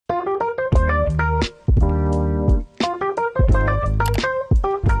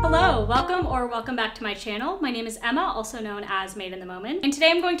Welcome back to my channel. My name is Emma, also known as Made in the Moment. And today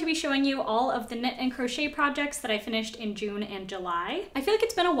I'm going to be showing you all of the knit and crochet projects that I finished in June and July. I feel like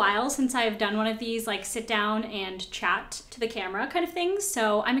it's been a while since I've done one of these like sit down and chat to the camera kind of things.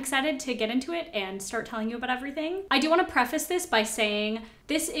 So I'm excited to get into it and start telling you about everything. I do want to preface this by saying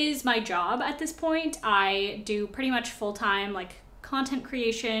this is my job at this point. I do pretty much full-time like content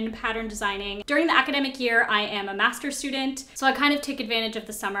creation, pattern designing. During the academic year, I am a master's student, so I kind of take advantage of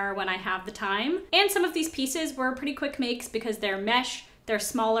the summer when I have the time. And some of these pieces were pretty quick makes because they're mesh, they're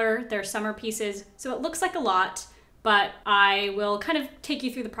smaller, they're summer pieces, so it looks like a lot, but I will kind of take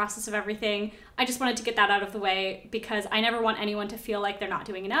you through the process of everything. I just wanted to get that out of the way because I never want anyone to feel like they're not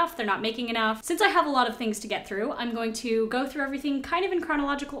doing enough, they're not making enough. Since I have a lot of things to get through, I'm going to go through everything kind of in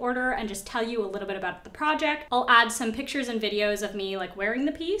chronological order and just tell you a little bit about the project. I'll add some pictures and videos of me like wearing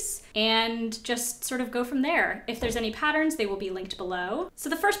the piece and just sort of go from there. If there's any patterns, they will be linked below. So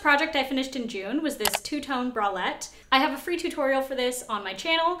the first project I finished in June was this two-tone bralette. I have a free tutorial for this on my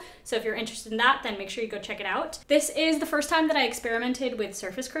channel, so if you're interested in that, then make sure you go check it out. This is the first time that I experimented with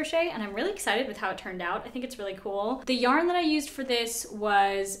surface crochet, and I'm really excited with how it turned out. I think it's really cool. The yarn that I used for this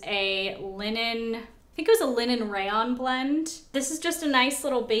was a linen, I think it was a linen rayon blend. This is just a nice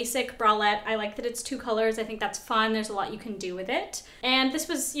little basic bralette. I like that it's two colors. I think that's fun. There's a lot you can do with it. And this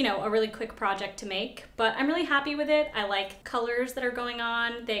was, you know, a really quick project to make, but I'm really happy with it. I like colors that are going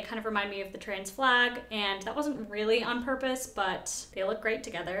on. They kind of remind me of the trans flag, and that wasn't really on purpose, but they look great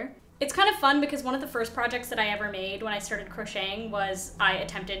together. It's kind of fun because one of the first projects that I ever made when I started crocheting was I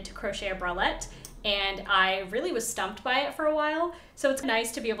attempted to crochet a bralette, and I really was stumped by it for a while. So it's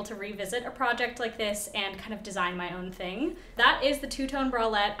nice to be able to revisit a project like this and kind of design my own thing. That is the two-tone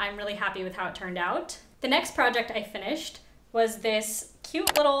bralette. I'm really happy with how it turned out. The next project I finished was this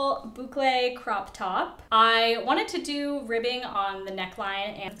cute little boucle crop top. I wanted to do ribbing on the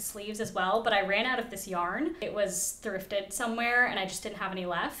neckline and the sleeves as well, but I ran out of this yarn. It was thrifted somewhere and I just didn't have any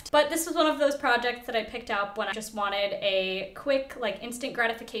left. But this was one of those projects that I picked up when I just wanted a quick, like instant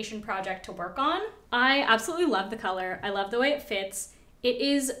gratification project to work on. I absolutely love the color. I love the way it fits. It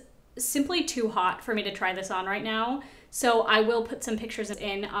is simply too hot for me to try this on right now, so I will put some pictures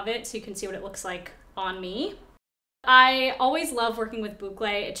in of it so you can see what it looks like on me. I always love working with boucle.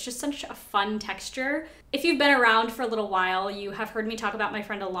 It's just such a fun texture. If you've been around for a little while, you have heard me talk about my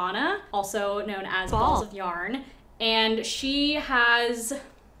friend Alana, also known as Balls of Yarn, and she has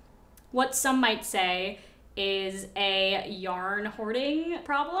what some might say is a yarn hoarding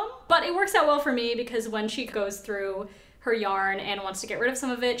problem, but it works out well for me because when she goes through her yarn and wants to get rid of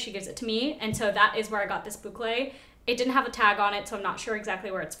some of it, she gives it to me, and so that is where I got this boucle. It didn't have a tag on it, so I'm not sure exactly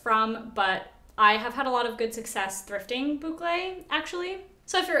where it's from, but I have had a lot of good success thrifting boucle, actually.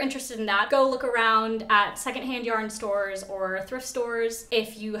 So if you're interested in that, go look around at secondhand yarn stores or thrift stores.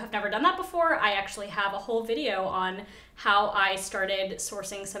 If you have never done that before, I actually have a whole video on how I started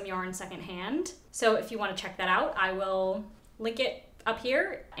sourcing some yarn secondhand. So if you want to check that out, I will link it up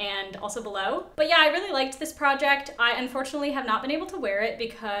here and also below. But yeah, I really liked this project. I unfortunately have not been able to wear it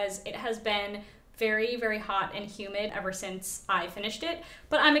because it has been very, very hot and humid ever since I finished it,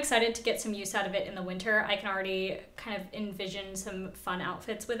 but I'm excited to get some use out of it in the winter. I can already kind of envision some fun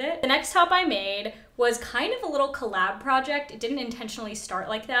outfits with it. The next top I made was kind of a little collab project. It didn't intentionally start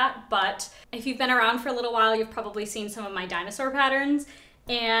like that, but if you've been around for a little while, you've probably seen some of my dinosaur patterns.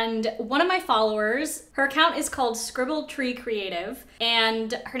 And one of my followers, her account is called Scribble Tree Creative,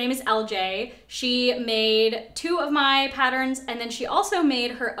 and her name is LJ. She made two of my patterns, and then she also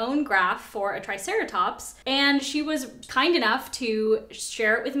made her own graph for a TriceraTOPs, and she was kind enough to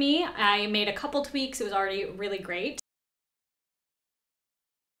share it with me. I made a couple tweaks. It was already really great.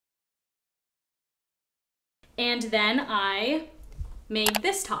 And then I made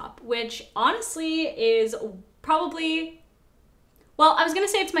this top, which honestly is probably, well, I was gonna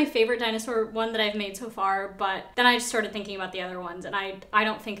say it's my favorite dinosaur one that I've made so far, but then I just started thinking about the other ones, and I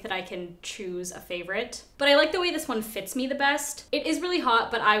don't think that I can choose a favorite. But I like the way this one fits me the best. It is really hot,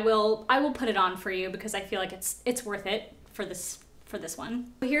 but I will put it on for you because I feel like it's worth it for this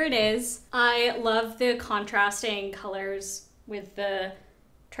one. So here it is. I love the contrasting colors with the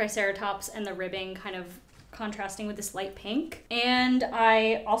TriceraTOPs and the ribbing kind of contrasting with this light pink. And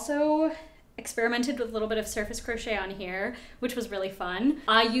I also experimented with a little bit of surface crochet on here, which was really fun.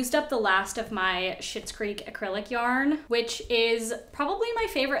 I used up the last of my Schitt's Creek acrylic yarn, which is probably my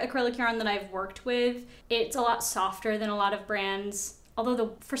favorite acrylic yarn that I've worked with. It's a lot softer than a lot of brands,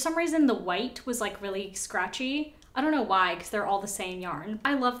 although for some reason the white was like really scratchy. I don't know why, because they're all the same yarn.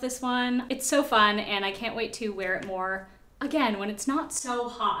 I love this one. It's so fun, and I can't wait to wear it more again, when it's not so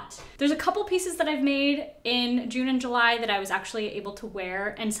hot. There's a couple pieces that I've made in June and July that I was actually able to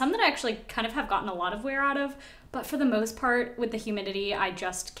wear, and some that I actually kind of have gotten a lot of wear out of, but for the most part, with the humidity, I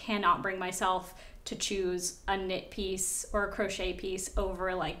just cannot bring myself to choose a knit piece or a crochet piece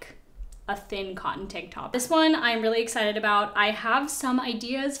over like a thin cotton tank top. This one I'm really excited about. I have some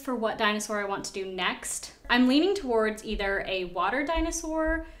ideas for what dinosaur I want to do next. I'm leaning towards either a water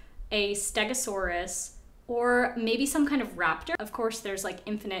dinosaur, a stegosaurus, or maybe some kind of raptor. Of course, there's like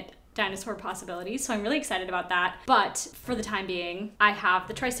infinite dinosaur possibilities, so I'm really excited about that. But for the time being, I have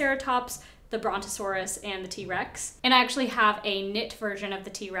the TriceraTOPs, the Brontosaurus, and the T-Rex. And I actually have a knit version of the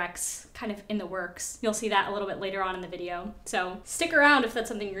T-Rex kind of in the works. You'll see that a little bit later on in the video. So stick around if that's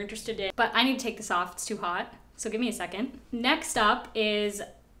something you're interested in. But I need to take this off, it's too hot. So give me a second. Next up is,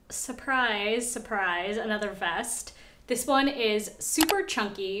 surprise, surprise, another vest. This one is super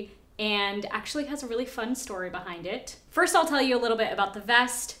chunky and actually has a really fun story behind it. First, I'll tell you a little bit about the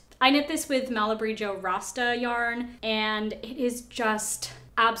vest. I knit this with Malabrigo Rasta yarn, and it is just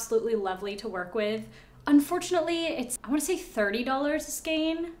absolutely lovely to work with. Unfortunately, it's, I want to say $30 a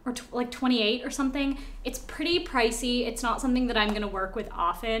skein, or like 28 or something. It's pretty pricey. It's not something that I'm going to work with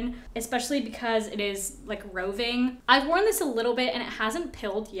often, especially because it is like roving. I've worn this a little bit and it hasn't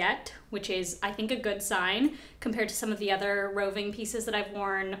pilled yet, which is, I think, a good sign compared to some of the other roving pieces that I've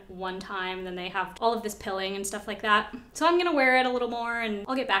worn one time. Then they have all of this pilling and stuff like that. So I'm gonna wear it a little more and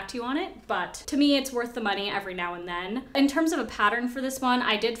I'll get back to you on it. But to me, it's worth the money every now and then. In terms of a pattern for this one,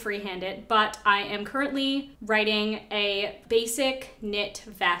 I did freehand it, but I am currently writing a basic knit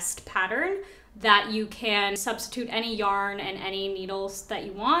vest pattern that you can substitute any yarn and any needles that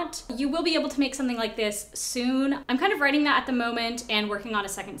you want. You will be able to make something like this soon. I'm kind of writing that at the moment and working on a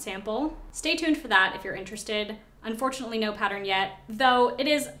second sample. Stay tuned for that if you're interested. Unfortunately, no pattern yet, though it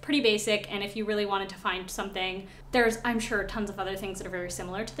is pretty basic, and if you really wanted to find something, there's, I'm sure, tons of other things that are very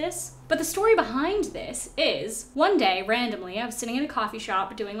similar to this. But the story behind this is, one day, randomly, I was sitting in a coffee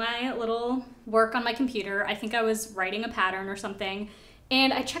shop doing my little work on my computer. I think I was writing a pattern or something,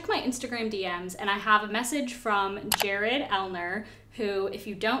 and I check my Instagram DMs and I have a message from Jared Elner, who, if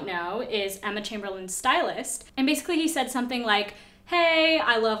you don't know, is Emma Chamberlain's stylist. And basically he said something like, hey,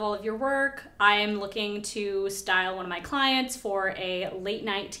 I love all of your work. I am looking to style one of my clients for a late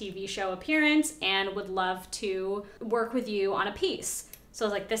night TV show appearance and would love to work with you on a piece. So I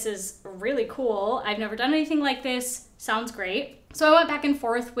was like, this is really cool. I've never done anything like this. Sounds great. So I went back and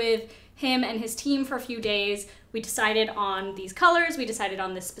forth with him and his team for a few days. We decided on these colors, we decided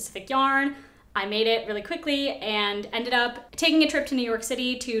on this specific yarn. I made it really quickly and ended up taking a trip to New York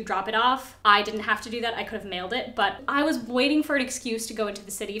City to drop it off. I didn't have to do that, I could have mailed it, but I was waiting for an excuse to go into the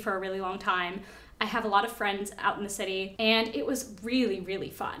city for a really long time. I have a lot of friends out in the city and it was really, really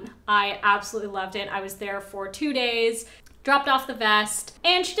fun. I absolutely loved it. I was there for 2 days, dropped off the vest,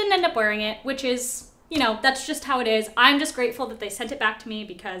 and she didn't end up wearing it, which is, you know, that's just how it is. I'm just grateful that they sent it back to me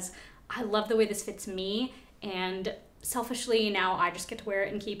because I love the way this fits me, and selfishly now I just get to wear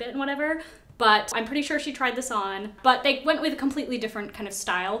it and keep it and whatever. But I'm pretty sure she tried this on, but they went with a completely different kind of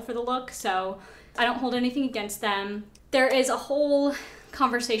style for the look, so I don't hold anything against them. There is a whole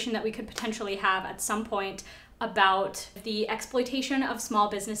conversation that we could potentially have at some point about the exploitation of small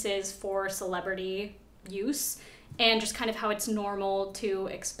businesses for celebrity use, and just kind of how it's normal to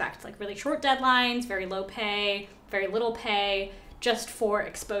expect like really short deadlines, very low pay, very little pay, just for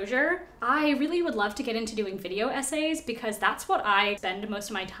exposure. I really would love to get into doing video essays because that's what I spend most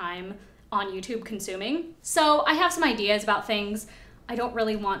of my time on YouTube consuming. So I have some ideas about things. I don't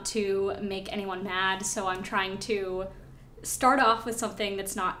really want to make anyone mad, so I'm trying to start off with something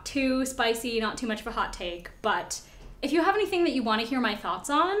that's not too spicy, not too much of a hot take, but if you have anything that you want to hear my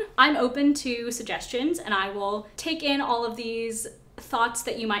thoughts on, I'm open to suggestions and I will take in all of these thoughts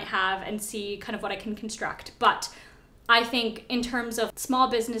that you might have and see kind of what I can construct. But I think in terms of small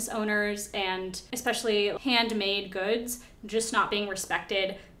business owners and especially handmade goods just not being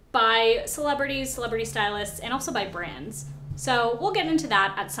respected by celebrities, celebrity stylists, and also by brands. So we'll get into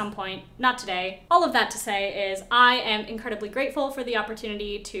that at some point, not today. All of that to say is I am incredibly grateful for the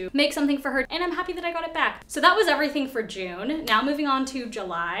opportunity to make something for her, and I'm happy that I got it back. So that was everything for June. Now moving on to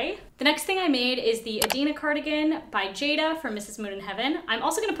July. The next thing I made is the Adena cardigan by Jada from Mrs. Moon in Heaven. I'm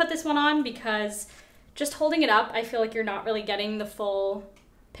also gonna put this one on because just holding it up, I feel like you're not really getting the full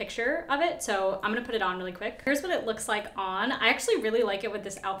picture of it, so I'm gonna put it on really quick. Here's what it looks like on. I actually really like it with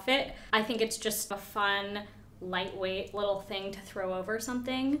this outfit. I think it's just a fun, lightweight little thing to throw over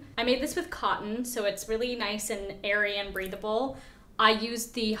something. I made this with cotton, so it's really nice and airy and breathable. I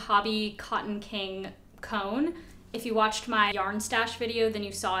used the Hobby Cotton King cone. If you watched my yarn stash video, then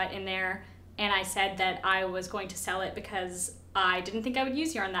you saw it in there, and I said that I was going to sell it because I didn't think I would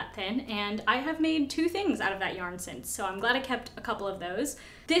use yarn that thin, and I have made 2 things out of that yarn since, so I'm glad I kept a couple of those.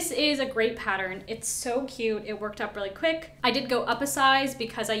 This is a great pattern. It's so cute. It worked up really quick. I did go up a size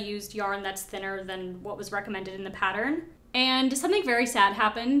because I used yarn that's thinner than what was recommended in the pattern. And something very sad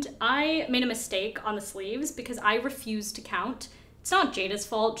happened. I made a mistake on the sleeves because I refused to count. It's not Jada's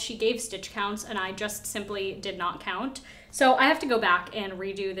fault. She gave stitch counts and I just simply did not count. So I have to go back and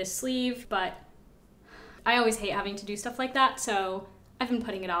redo this sleeve, but I always hate having to do stuff like that, so I've been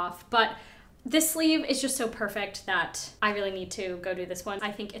putting it off. But this sleeve is just so perfect that I really need to go do this one.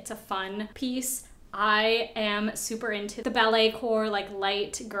 I think it's a fun piece. I am super into the ballet core, like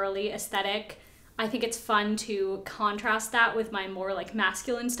light, girly aesthetic. I think it's fun to contrast that with my more like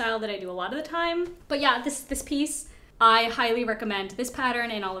masculine style that I do a lot of the time. But yeah, this piece, I highly recommend this pattern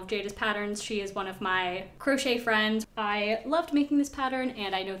and all of Jada's patterns. She is one of my crochet friends. I loved making this pattern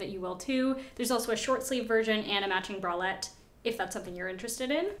and I know that you will too. There's also a short sleeve version and a matching bralette if that's something you're interested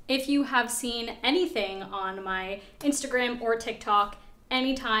in. If you have seen anything on my Instagram or TikTok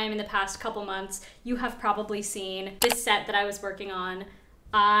anytime in the past couple months, you have probably seen this set that I was working on.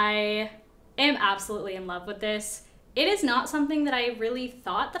 I am absolutely in love with this. It is not something that I really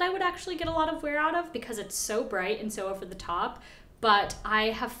thought that I would actually get a lot of wear out of because it's so bright and so over the top, but I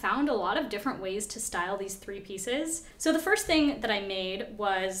have found a lot of different ways to style these 3 pieces. So the first thing that I made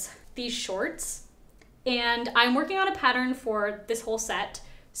was these shorts, and I'm working on a pattern for this whole set,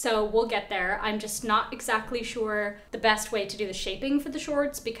 so we'll get there. I'm just not exactly sure the best way to do the shaping for the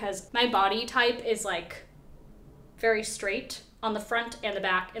shorts because my body type is like very straight on the front and the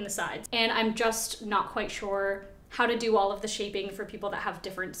back and the sides, and I'm just not quite sure how to do all of the shaping for people that have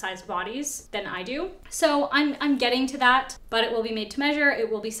different sized bodies than I do. So I'm getting to that, but it will be made to measure. It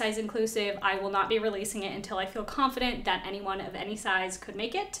will be size inclusive. I will not be releasing it until I feel confident that anyone of any size could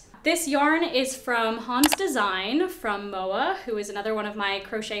make it. This yarn is from Hans Design from Moa, who is another one of my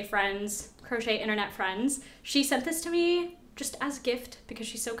crochet friends, crochet internet friends. She sent this to me just as a gift because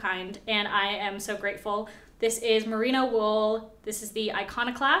she's so kind and I am so grateful. This is merino wool. This is the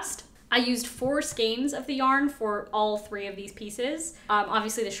Iconoclast. I used 4 skeins of the yarn for all 3 of these pieces.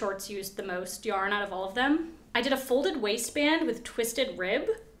 Obviously the shorts used the most yarn out of all of them. I did a folded waistband with twisted rib.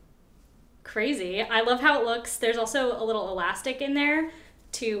 Crazy. I love how it looks. There's also a little elastic in there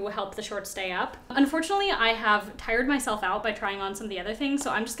to help the shorts stay up. Unfortunately, I have tired myself out by trying on some of the other things,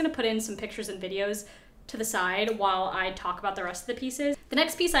 so I'm just gonna put in some pictures and videos to the side while I talk about the rest of the pieces. The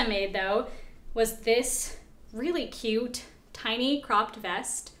next piece I made though was this really cute, tiny cropped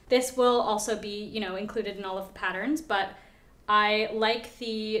vest. This will also be, you know, included in all of the patterns, but I like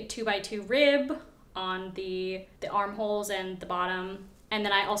the 2x2 rib on the armholes and the bottom. And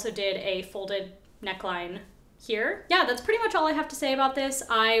then I also did a folded neckline here. Yeah, that's pretty much all I have to say about this.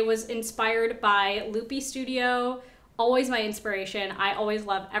 I was inspired by Loopy Studio, always my inspiration. I always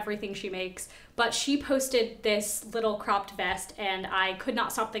love everything she makes, but she posted this little cropped vest and I could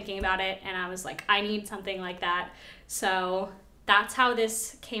not stop thinking about it. And I was like, I need something like that. So that's how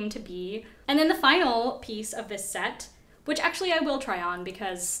this came to be. And then the final piece of this set, which actually I will try on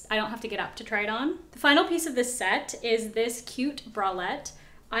because I don't have to get up to try it on. The final piece of this set is this cute bralette.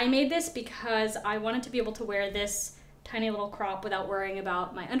 I made this because I wanted to be able to wear this tiny little crop without worrying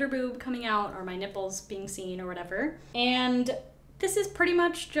about my underboob coming out or my nipples being seen or whatever. And this is pretty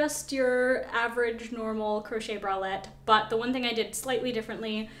much just your average normal crochet bralette, but the one thing I did slightly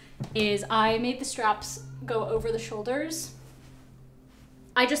differently is I made the straps go over the shoulders.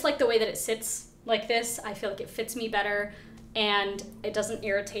 I just like the way that it sits like this. I feel like it fits me better and it doesn't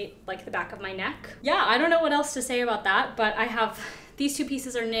irritate like the back of my neck. Yeah, I don't know what else to say about that, but I have these 2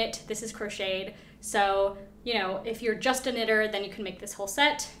 pieces are knit, this is crocheted. So, you know, if you're just a knitter, then you can make this whole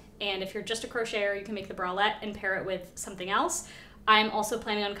set. And if you're just a crocheter, you can make the bralette and pair it with something else. I'm also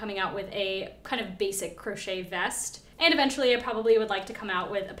planning on coming out with a kind of basic crochet vest. And eventually I probably would like to come out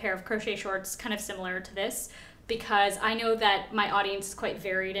with a pair of crochet shorts kind of similar to this, because I know that my audience is quite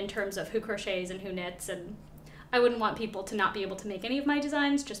varied in terms of who crochets and who knits, and I wouldn't want people to not be able to make any of my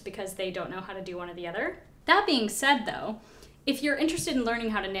designs just because they don't know how to do one or the other. That being said though, if you're interested in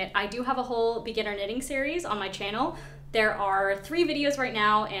learning how to knit, I do have a whole beginner knitting series on my channel. There are 3 videos right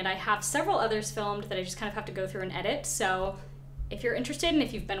now and I have several others filmed that I just kind of have to go through and edit. So if you're interested and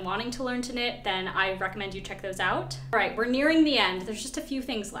if you've been wanting to learn to knit, then I recommend you check those out. All right, we're nearing the end. There's just a few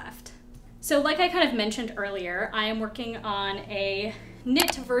things left. So like I kind of mentioned earlier, I am working on a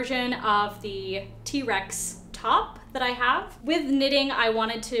knit version of the T-Rex top that I have. With knitting, I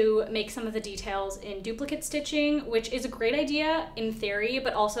wanted to make some of the details in duplicate stitching, which is a great idea in theory,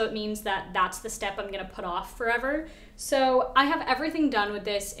 but also it means that that's the step I'm gonna put off forever. So I have everything done with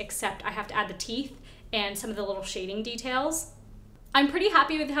this except I have to add the teeth and some of the little shading details. I'm pretty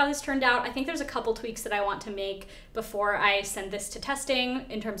happy with how this turned out. I think there's a couple tweaks that I want to make before I send this to testing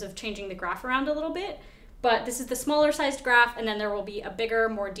in terms of changing the graph around a little bit. But this is the smaller sized graph, and then there will be a bigger,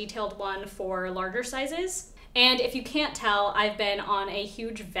 more detailed one for larger sizes. And if you can't tell, I've been on a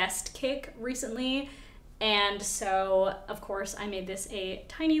huge vest kick recently. And so, of course, I made this a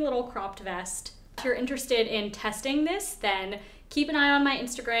tiny little cropped vest. If you're interested in testing this, then keep an eye on my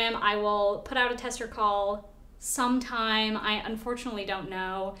Instagram. I will put out a tester call sometime. I unfortunately don't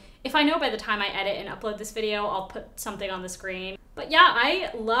know. If I know by the time I edit and upload this video, I'll put something on the screen. But yeah, I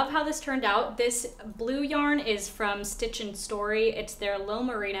love how this turned out. This blue yarn is from Stitch and Story. It's their Lil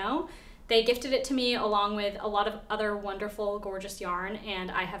Merino. They gifted it to me along with a lot of other wonderful, gorgeous yarn,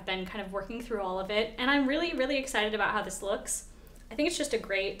 and I have been kind of working through all of it. And I'm really, really excited about how this looks. I think it's just a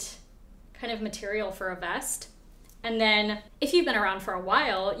great kind of material for a vest. And then if you've been around for a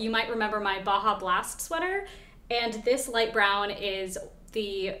while, you might remember my Baja Blast sweater. And this light brown is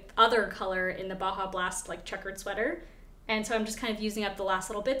the other color in the Baja Blast like checkered sweater. And so I'm just kind of using up the last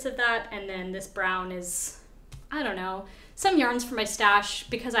little bits of that. And then this brown is, I don't know, some yarns from my stash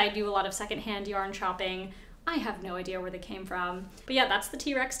because I do a lot of secondhand yarn shopping. I have no idea where they came from. But yeah, that's the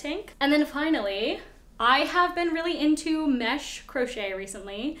T-Rex tank. And then finally, I have been really into mesh crochet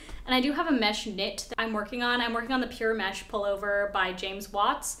recently. And I do have a mesh knit that I'm working on. I'm working on the Pure Mesh Pullover by James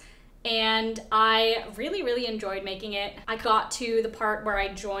Watts. And I really, really enjoyed making it. I got to the part where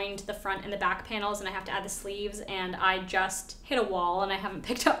I joined the front and the back panels and I have to add the sleeves, and I just hit a wall and I haven't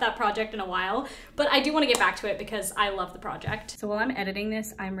picked up that project in a while, but I do want to get back to it because I love the project. So while I'm editing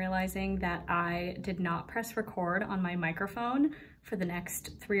this, I'm realizing that I did not press record on my microphone for the next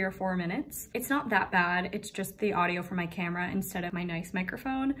 3 or 4 minutes. It's not that bad, it's just the audio from my camera instead of my nice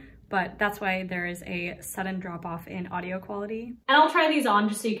microphone, but that's why there is a sudden drop off in audio quality. And I'll try these on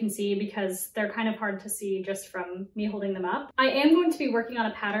just so you can see because they're kind of hard to see just from me holding them up. I am going to be working on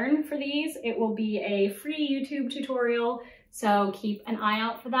a pattern for these. It will be a free YouTube tutorial, so keep an eye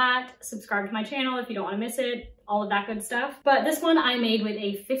out for that. Subscribe to my channel if you don't want to miss it, all of that good stuff. But this one I made with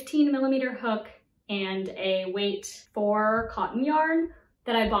a 15mm hook and a weight 4 cotton yarn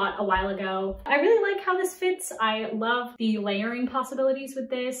that I bought a while ago. I really like how this fits. I love the layering possibilities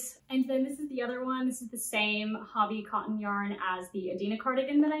with this. And then this is the other one. This is the same hobby cotton yarn as the Adena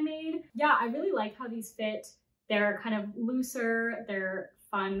cardigan that I made. Yeah, I really like how these fit. They're kind of looser, they're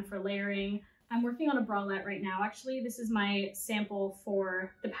fun for layering. I'm working on a bralette right now. Actually, this is my sample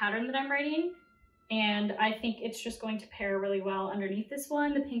for the pattern that I'm writing. And I think it's just going to pair really well underneath this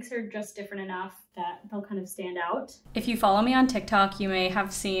one. The pinks are just different enough that they'll kind of stand out. If you follow me on TikTok, you may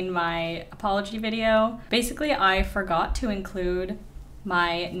have seen my apology video. Basically, I forgot to include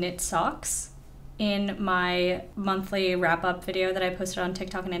my knit socks in my monthly wrap-up video that I posted on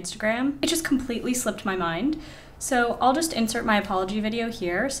TikTok and Instagram. It just completely slipped my mind. So I'll just insert my apology video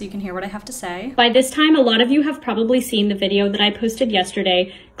here so you can hear what I have to say. By this time, a lot of you have probably seen the video that I posted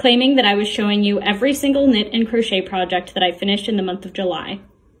yesterday claiming that I was showing you every single knit and crochet project that I finished in the month of July.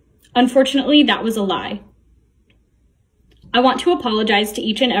 Unfortunately, that was a lie. I want to apologize to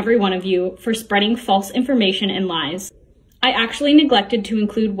each and every one of you for spreading false information and lies. I actually neglected to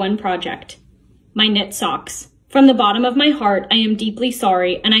include one project, my knit socks. From the bottom of my heart, I am deeply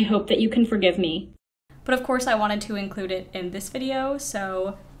sorry, and I hope that you can forgive me. But of course I wanted to include it in this video,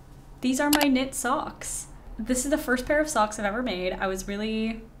 so these are my knit socks. This is the first pair of socks I've ever made. I was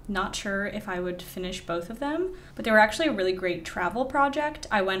really not sure if I would finish both of them, but they were actually a really great travel project.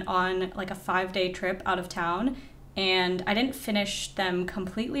 I went on like a 5-day trip out of town, and I didn't finish them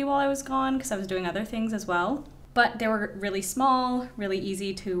completely while I was gone because I was doing other things as well. But they were really small, really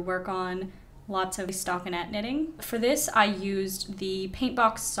easy to work on. Lots of stockinette knitting. For this, I used the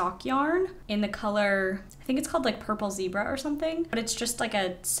Paintbox sock yarn in the color, I think it's called like Purple Zebra or something, but it's just like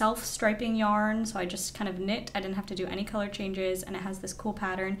a self-striping yarn, so I just kind of knit. I didn't have to do any color changes, and it has this cool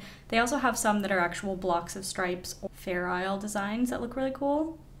pattern. They also have some that are actual blocks of stripes or Fair Isle designs that look really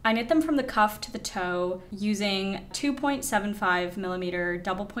cool. I knit them from the cuff to the toe using 2.75mm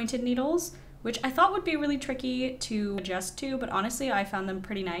double-pointed needles, which I thought would be really tricky to adjust to, but honestly I found them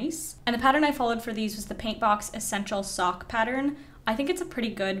pretty nice. And the pattern I followed for these was the Paintbox Essential Sock pattern. I think it's a pretty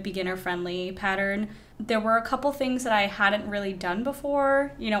good beginner-friendly pattern. There were a couple things that I hadn't really done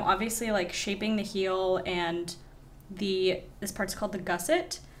before, you know, obviously like shaping the heel and this part's called the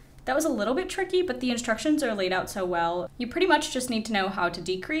gusset. That was a little bit tricky, but the instructions are laid out so well. You pretty much just need to know how to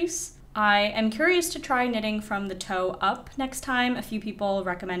decrease, I am curious to try knitting from the toe up next time. A few people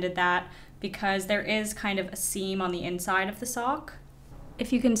recommended that because there is kind of a seam on the inside of the sock.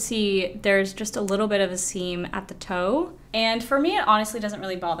 If you can see, there's just a little bit of a seam at the toe. And for me, it honestly doesn't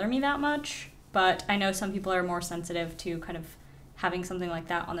really bother me that much, but I know some people are more sensitive to kind of having something like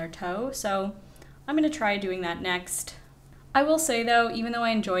that on their toe. So I'm gonna try doing that next. I will say though, even though I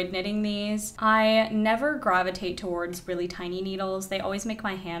enjoyed knitting these, I never gravitate towards really tiny needles. They always make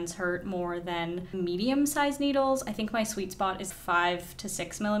my hands hurt more than medium-sized needles. I think my sweet spot is 5 to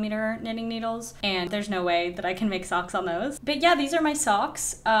 6 millimeter knitting needles, and there's no way that I can make socks on those. But yeah, these are my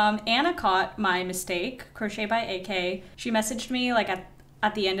socks. Anna caught my mistake, Crochet by AK. She messaged me like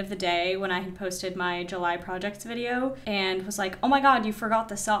at the end of the day when I had posted my July projects video and was like, oh my god, you forgot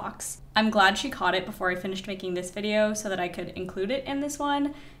the socks. I'm glad she caught it before I finished making this video so that I could include it in this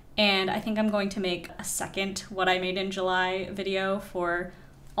one. And I think I'm going to make a second what I made in July video for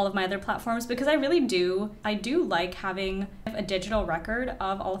all of my other platforms because I do like having a digital record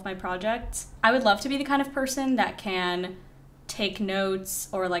of all of my projects. I would love to be the kind of person that can take notes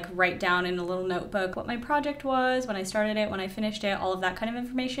or like write down in a little notebook what my project was, when I started it, when I finished it, all of that kind of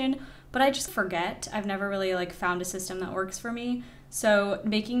information, but I just forget. I've never really like found a system that works for me. So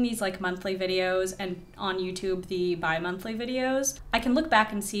making these like monthly videos and on YouTube the bi-monthly videos, I can look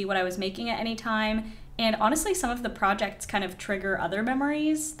back and see what I was making at any time. And honestly, some of the projects kind of trigger other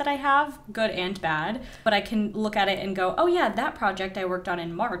memories that I have, good and bad, but I can look at it and go, oh yeah, that project I worked on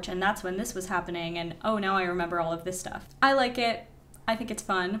in March and that's when this was happening, and oh, now I remember all of this stuff. I like it. I think it's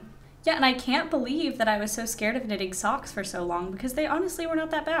fun. Yeah, and I can't believe that I was so scared of knitting socks for so long because they honestly were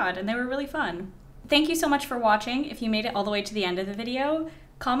not that bad and they were really fun. Thank you so much for watching. If you made it all the way to the end of the video,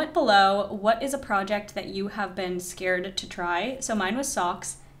 comment below what is a project that you have been scared to try. So mine was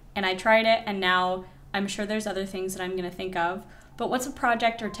socks, and I tried it, and now I'm sure there's other things that I'm gonna think of, but what's a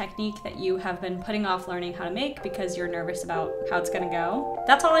project or technique that you have been putting off learning how to make because you're nervous about how it's gonna go?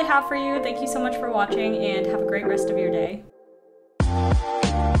 That's all I have for you. Thank you so much for watching and have a great rest of your day.